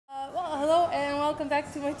welcome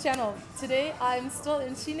back to my channel. Today I'm still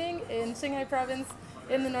in Xining in Shanghai province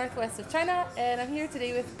in the northwest of China, and I'm here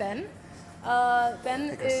today with Ben.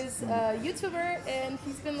 Ben is a YouTuber and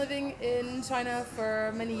he's been living in China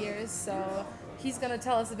for many years, so he's going to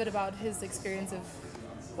tell us a bit about his experience of,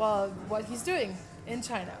 well, what he's doing in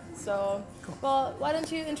China. So, cool. Well, why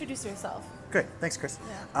don't you introduce yourself? Great, thanks Chris.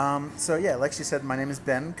 Yeah. Like she said, my name is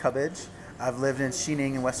Ben Cubbage. I've lived in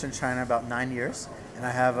Xining in Western China about 9 years, and I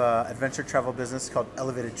have an adventure travel business called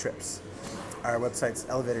Elevated Trips. Our website's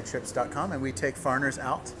elevatedtrips.com, and we take foreigners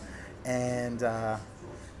out, and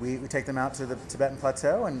we take them out to the Tibetan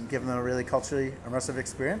Plateau and give them a really culturally immersive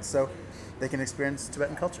experience so they can experience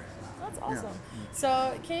Tibetan culture. That's awesome. Yeah.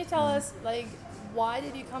 So can you tell us, like, why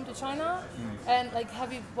did you come to China, and like,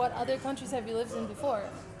 what other countries have you lived in before?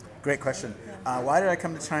 Great question. Why did I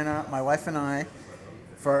come to China? My wife and I,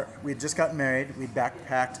 we had just gotten married. We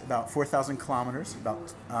backpacked about 4,000 kilometers,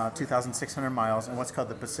 about 2,600 miles, on what's called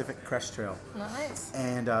the Pacific Crest Trail. Nice.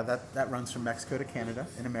 And that runs from Mexico to Canada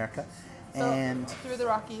in America. So and through the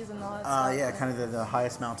Rockies and all that stuff? Yeah, kind of the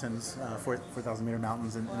highest mountains, 4,000 meter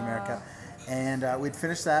mountains in America. And we'd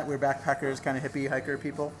finished that. We were backpackers, kind of hippie hiker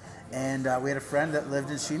people. And we had a friend that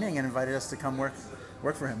lived in Xining and invited us to come work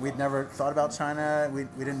for him. We'd never thought about China. We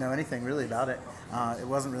didn't know anything really about it. It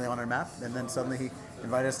wasn't really on our map. And then suddenly he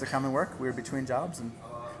invited us to come and work. We were between jobs, and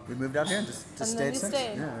we moved out here and just stayed since.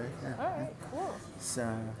 Yeah. All right, cool.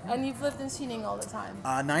 So. And you've lived in Xining all the time?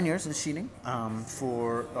 9 years in Xining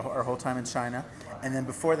for our whole time in China. And then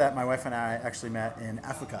before that, my wife and I actually met in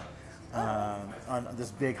Africa on this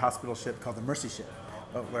big hospital ship called the Mercy Ship.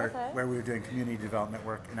 Where we were doing community development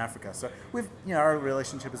work in Africa. So our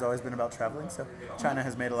relationship has always been about traveling. So China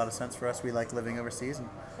has made a lot of sense for us. We like living overseas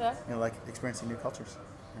and like experiencing new cultures.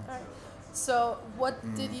 Yeah. All right. So what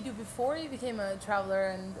did you do before you became a traveler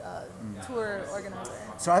and tour organizer?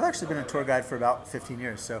 So I've actually been a tour guide for about 15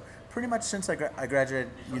 years. So pretty much since I graduated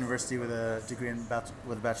university with a degree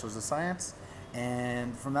with a bachelor's of science,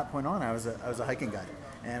 and from that point on, I was a hiking guide.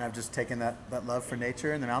 And I've just taken that love for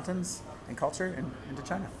nature and the mountains and culture into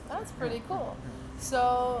China. That's pretty cool.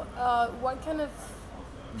 So what kind of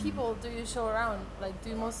people do you show around? Like, do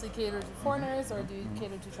you mostly cater to foreigners, or do you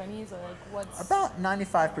cater to Chinese, or like what's... About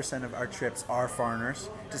 95% of our trips are foreigners,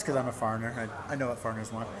 just because I'm a foreigner. I know what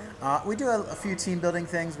foreigners want. We do a few team building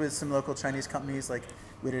things with some local Chinese companies, like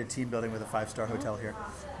we did a team building with a 5-star hotel here.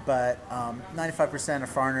 But 95% are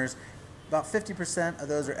foreigners. About 50% of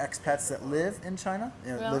those are expats that live in China,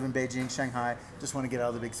 live in Beijing, Shanghai, just want to get out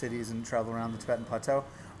of the big cities and travel around the Tibetan Plateau.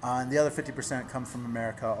 And the other 50% come from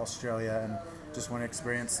America, Australia, and just want to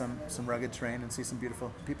experience some rugged terrain and see some beautiful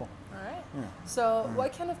people. All right. Yeah. So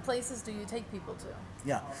what kind of places do you take people to?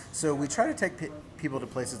 Yeah, so we try to take people to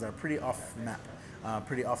places that are pretty off the map,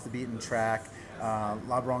 pretty off the beaten track.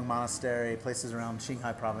 Labrong Monastery, places around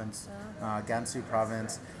Qinghai province, Gansu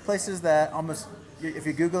province, places that almost, if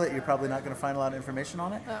you Google it, you're probably not going to find a lot of information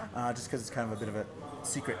on it, just because it's kind of a bit of a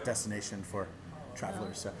secret destination for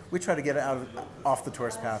travelers. So we try to get it off the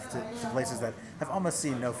tourist path to places that have almost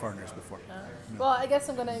seen no foreigners before. Well, I guess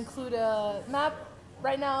I'm going to include a map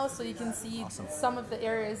right now so you can see some of the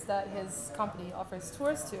areas that his company offers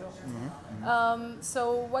tours to.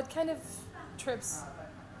 So what kind of trips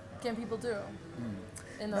can people do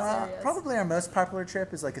in those areas? Probably our most popular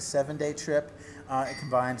trip is like a 7-day trip. It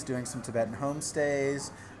combines doing some Tibetan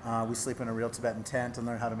homestays. We sleep in a real Tibetan tent and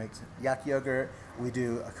learn how to make yak yogurt. We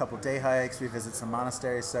do a couple day hikes. We visit some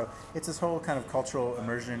monasteries. So it's this whole kind of cultural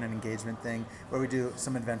immersion and engagement thing where we do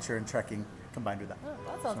some adventure and trekking combined with that. Oh,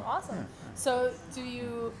 that sounds awesome. Yeah. So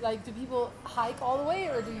do people hike all the way,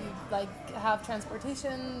 or do you have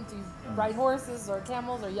transportation? Do you ride horses or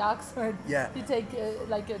camels or yaks, or do you take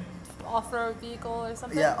an off-road vehicle or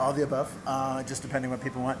something? Yeah, all the above, just depending what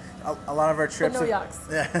people want. A lot of our trips... But no yaks.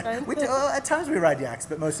 Yeah, right? we do, at times we ride yaks,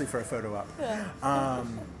 but mostly for a photo op. Yeah.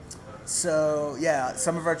 So yeah,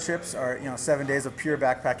 some of our trips are 7 days of pure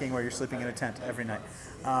backpacking where you're sleeping in a tent every night.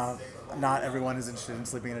 Not everyone is interested in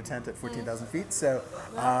sleeping in a tent at 14,000 feet. So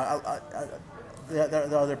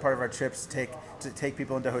the other part of our trips take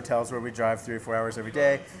people into hotels where we drive 3 or 4 hours every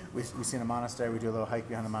day. We see in a monastery, we do a little hike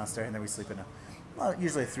behind the monastery, and then we sleep in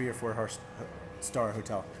usually a 3 or 4 star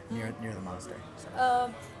hotel near the monastery.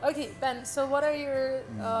 So. Okay, Ben. So what are your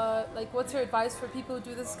what's your advice for people who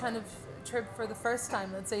do this kind of trip for the first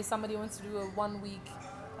time? Let's say somebody wants to do a 1-week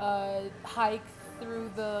hike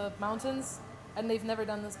through the mountains, and they've never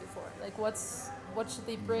done this before. Like, what should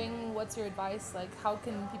they bring? What's your advice? Like, how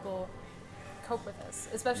can people cope with this,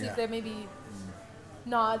 especially if they're maybe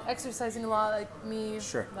not exercising a lot like me?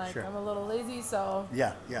 Sure. I'm a little lazy, so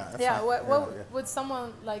that's fine. What would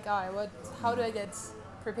someone like how do I get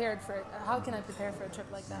prepared for it? How can I prepare for a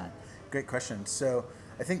trip like that? Great question. So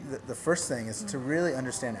I think the first thing is to really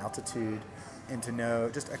understand altitude and to know,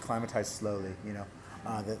 just acclimatize slowly, you know.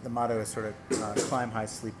 The motto is sort of climb high,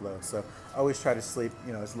 sleep low. So always try to sleep,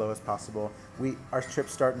 you know, as low as possible. Our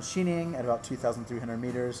trips start in Xining at about 2,300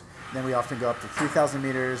 meters. Then we often go up to 3,000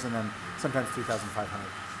 meters and then sometimes 3,500.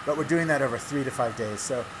 But we're doing that over 3 to 5 days.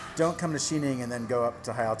 So don't come to Xining and then go up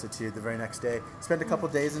to high altitude the very next day. Spend a couple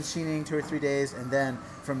days in Xining, 2 or 3 days, and then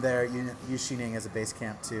from there use Xining as a base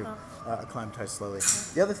camp to acclimatize slowly.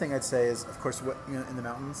 The other thing I'd say is, of course, in the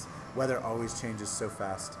mountains, weather always changes so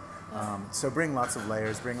fast. So bring lots of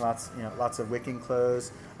layers, bring lots of wicking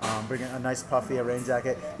clothes, bring a nice puffy, a rain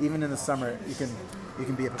jacket. Even in the summer, you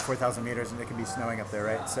can be up at 4,000 meters and it can be snowing up there,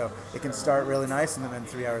 right? So it can start really nice, and then in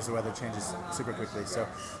 3 hours the weather changes super quickly. So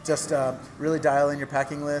just really dial in your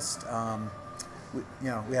packing list.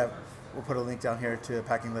 We'll put a link down here to a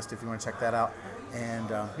packing list if you want to check that out. And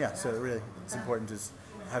so really it's important to just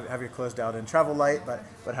have your clothes dialed in. Travel light,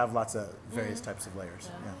 but have lots of various types of layers.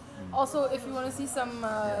 Yeah. Also, if you want to see some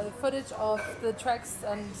footage of the treks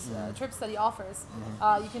and trips that he offers,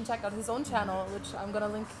 you can check out his own channel, which I'm going to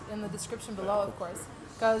link in the description below, of course,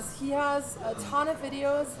 because he has a ton of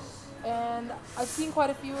videos, and I've seen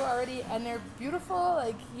quite a few already, and they're beautiful.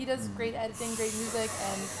 Like, he does great editing, great music,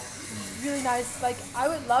 and really nice. Like, I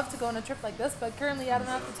would love to go on a trip like this, but currently I don't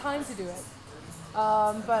have the time to do it.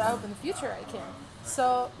 But I hope in the future I can.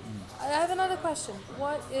 So I have another question.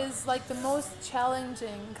 What is like the most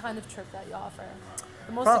challenging kind of trip that you offer?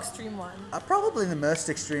 The most extreme one? Probably the most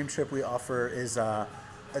extreme trip we offer is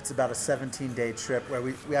it's about a 17-day trip where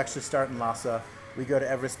we actually start in Lhasa. We go to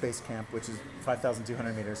Everest Base Camp, which is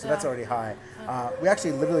 5,200 meters, so that's already high. We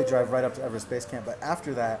actually literally drive right up to Everest Base Camp, but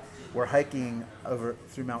after that, we're hiking over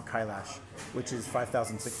through Mount Kailash, which is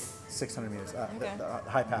 5,600 meters. The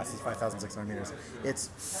high pass is 5,600 meters. It's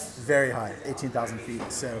very high, 18,000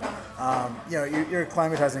 feet. So, you're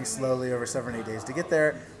acclimatizing slowly over 7 or 8 days to get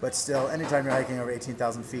there, but still, anytime you're hiking over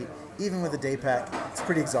 18,000 feet, even with a day pack, it's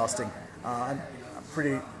pretty exhausting. I'm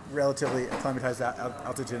pretty relatively acclimatized at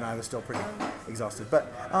altitude, and I was still pretty exhausted. But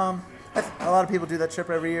a lot of people do that trip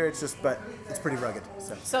every year. It's pretty rugged.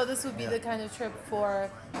 So this would be the kind of trip for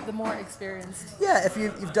the more experienced. Yeah, if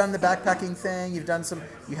you've done the backpacking thing, you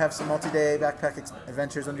have some multi-day backpack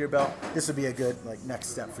adventures under your belt, this would be a good next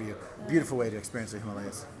step for you. Beautiful way to experience the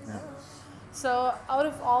Himalayas. Yeah. So out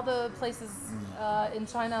of all the places in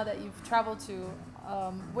China that you've traveled to,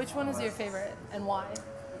 which one is your favorite and why?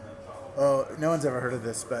 Oh, no one's ever heard of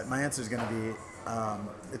this, but my answer is going to be,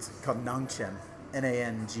 it's called Nangchen,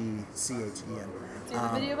 Nangchen. Do you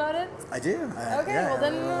have a video about it? I do. Okay, well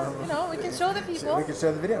then, we can show the people. We can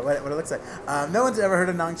show the video, what it looks like. No one's ever heard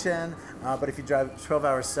of Nangchen, but if you drive 12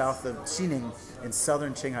 hours south of Xining in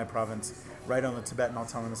southern Qinghai province, right on the Tibetan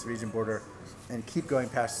Autonomous Region border, and keep going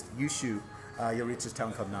past Yushu, you'll reach this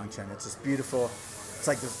town called Nangchen. It's just beautiful. It's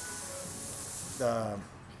like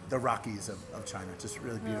the Rockies of China, just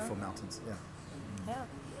really beautiful mountains. Yeah.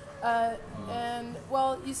 And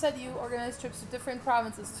well, you said you organize trips to different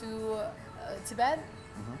provinces, to Tibet,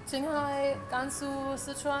 Qinghai, Gansu,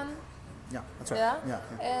 Sichuan. Yeah, that's right. Yeah?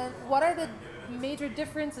 And what are the major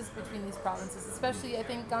differences between these provinces? Especially, I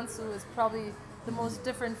think Gansu is probably the most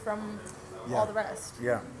different from all the rest.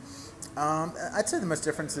 Yeah. I'd say the most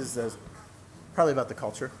difference is probably about the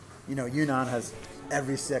culture. Yunnan has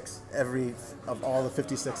every of all the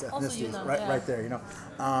 56 ethnicities Yunnan, right there.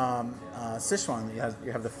 Sichuan,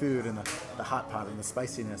 you have the food and the hot pot and the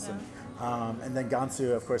spiciness, and then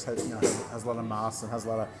Gansu, of course, has a lot of mosques and has a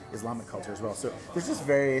lot of Islamic culture as well. So there's just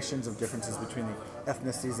variations of differences between the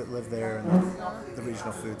ethnicities that live there and the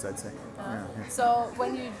regional foods, I'd say. Yeah. So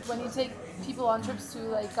when you take people on trips to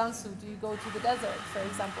like Gansu, do you go to the desert, for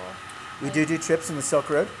example? We do trips in the Silk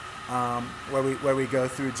Road, where we go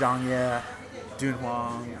through Zhangye,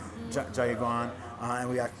 Dunhuang, Jiayuguan, and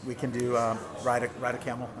we can do ride a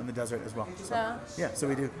camel in the desert as well.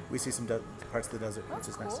 So we see some parts of the desert, which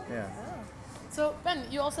is nice. Yeah. So Ben,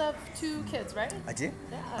 you also have 2 kids, right? I do.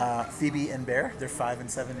 Yeah. Phoebe and Bear. They're 5 and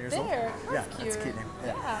 7 years old. Bear, yeah, cute. That's a cute name.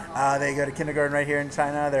 Yeah. They go to kindergarten right here in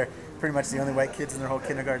China. They're pretty much the only white kids in their whole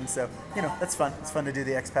kindergarten. So that's fun. It's fun to do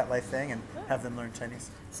the expat life thing and have them learn Chinese.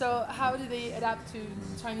 So how do they adapt to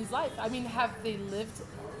Chinese life? I mean, have they lived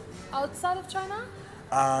outside of China?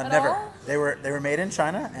 Never. All? They were made in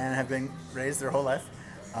China and have been raised their whole life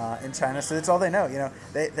in China, so that's all they know.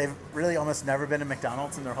 They've really almost never been to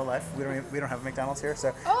McDonald's in their whole life. We don't have McDonald's here,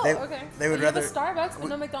 so they would rather. You have a Starbucks, but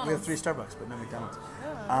no McDonald's. We have 3 Starbucks, but no McDonald's.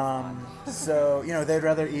 Yeah. So they'd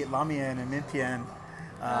rather eat lamian and minpian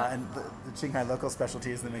And the Shanghai local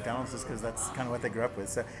specialty is the McDonald's, just because that's kind of what they grew up with.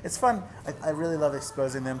 So it's fun. I really love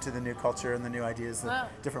exposing them to the new culture and the new ideas, the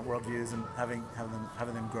different worldviews, and having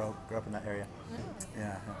them grow up in that area.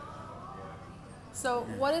 Yeah. So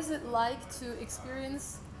what is it like to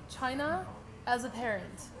experience China as a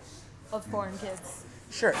parent of foreign kids?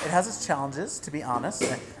 Sure, it has its challenges, to be honest.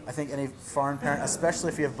 I think any foreign parent,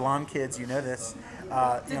 especially if you have blonde kids, you know this.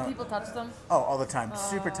 Do people touch them? Oh, all the time.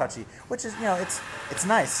 Super touchy. Which is, it's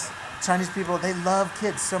nice. Chinese people, they love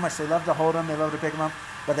kids so much. They love to hold them. They love to pick them up.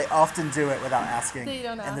 But they often do it without asking. They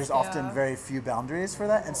don't ask, and there's often very few boundaries for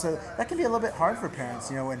that. And so that can be a little bit hard for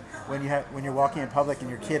parents. When you're walking in public and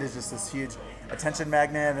your kid is just this huge attention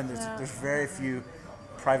magnet, and there's very few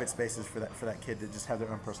private spaces for that kid to just have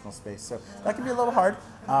their own personal space. So that can be a little hard.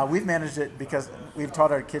 We've managed it because we've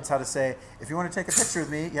taught our kids how to say, if you want to take a picture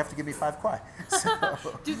with me, you have to give me 5 kwai. So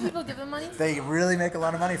do people give them money? They really make a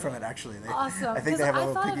lot of money from it, actually. Awesome. I think they have a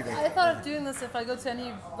little piggy bank. I thought of doing this if I go to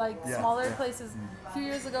any smaller places. A few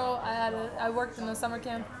years ago, I worked in a summer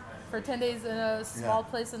camp for 10 days in a small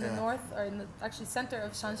place in the north, or in the actually center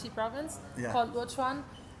of Shanxi province, called Luochuan.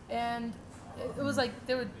 And it was like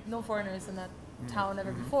there were no foreigners in that town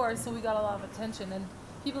ever before, so we got a lot of attention, and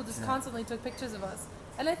people just constantly took pictures of us.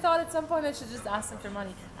 And I thought at some point I should just ask them for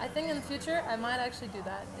money. I think in the future I might actually do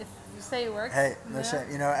that if you say it works. Hey, no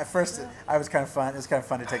shame. At first I was kind of fun. It was kind of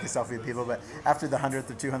fun to take a selfie with people, but after the 100th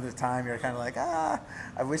or 200th time, you're kind of like, I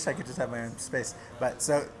wish I could just have my own space. But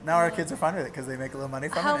so now our kids are fun with it because they make a little money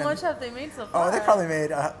from it. How much have they made so far? Oh, they probably made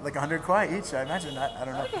like 100 kwai each, I imagine. I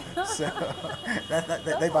don't know. Okay. So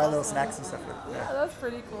they buy little snacks and stuff with it. Yeah, that's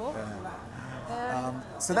pretty cool.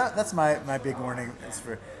 So that's my big warning. Is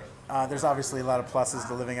for there's obviously a lot of pluses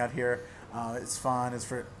to living out here. It's fun. It's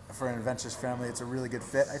for an adventurous family. It's a really good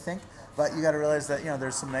fit, I think. But you got to realize that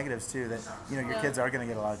there's some negatives too. That your kids are going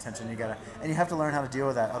to get a lot of attention. And you have to learn how to deal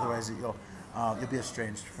with that. Otherwise, you'll be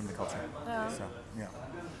estranged from the culture. Yeah. So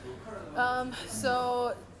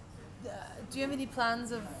So do you have any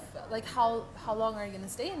plans of how long are you going to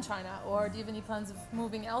stay in China, or do you have any plans of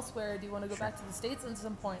moving elsewhere? Do you want to go back to the States at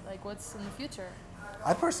some point? What's in the future?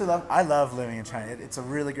 I personally love living in China. It's a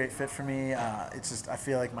really great fit for me. It's just I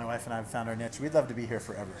feel like my wife and I have found our niche. We'd love to be here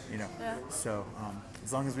forever, Yeah. So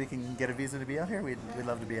as long as we can get a visa to be out here, we'd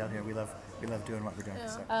love to be out here. We love doing what we're doing.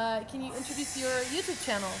 Yeah. So. Can you introduce your YouTube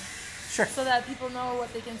channel? Sure. So that people know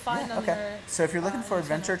what they can find on your. So if you're looking for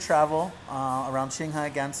adventure travel around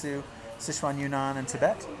Qinghai, Gansu, Sichuan, Yunnan, and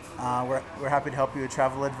Tibet, we're happy to help you with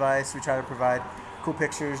travel advice. We try to provide cool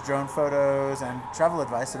pictures, drone photos, and travel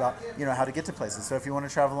advice about how to get to places. So if you want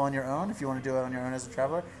to travel on your own, if you want to do it on your own as a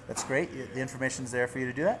traveler, that's great. The information's there for you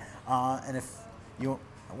to do that. And if you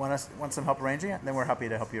want some help arranging it, then we're happy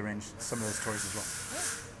to help you arrange some of those tours as well.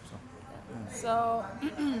 So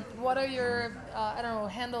what are your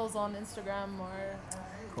handles on Instagram, or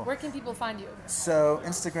Cool. where can people find you? So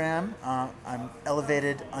Instagram, I'm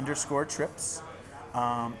elevated_trips.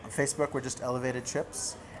 Facebook, we're just elevated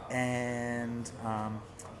trips. And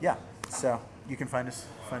so you can find us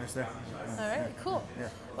there. All right, cool. Yeah.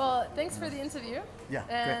 Well, thanks for the interview. Yeah,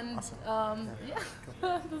 and great. Awesome.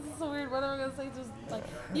 this is so weird. What am I gonna say? Just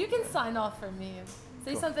you can sign off for me.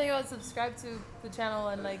 Say something about subscribe to the channel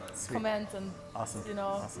and Sweet. comment and Awesome.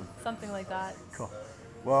 Awesome. Something like that. Cool.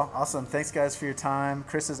 Well, awesome. Thanks, guys, for your time.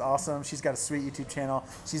 Chris is awesome. She's got a sweet YouTube channel.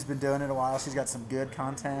 She's been doing it a while. She's got some good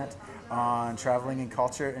content on traveling and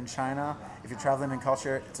culture in China. If you're traveling in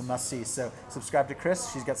culture, it's a must-see. So subscribe to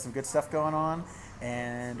Chris. She's got some good stuff going on,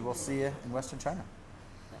 and we'll see you in Western China.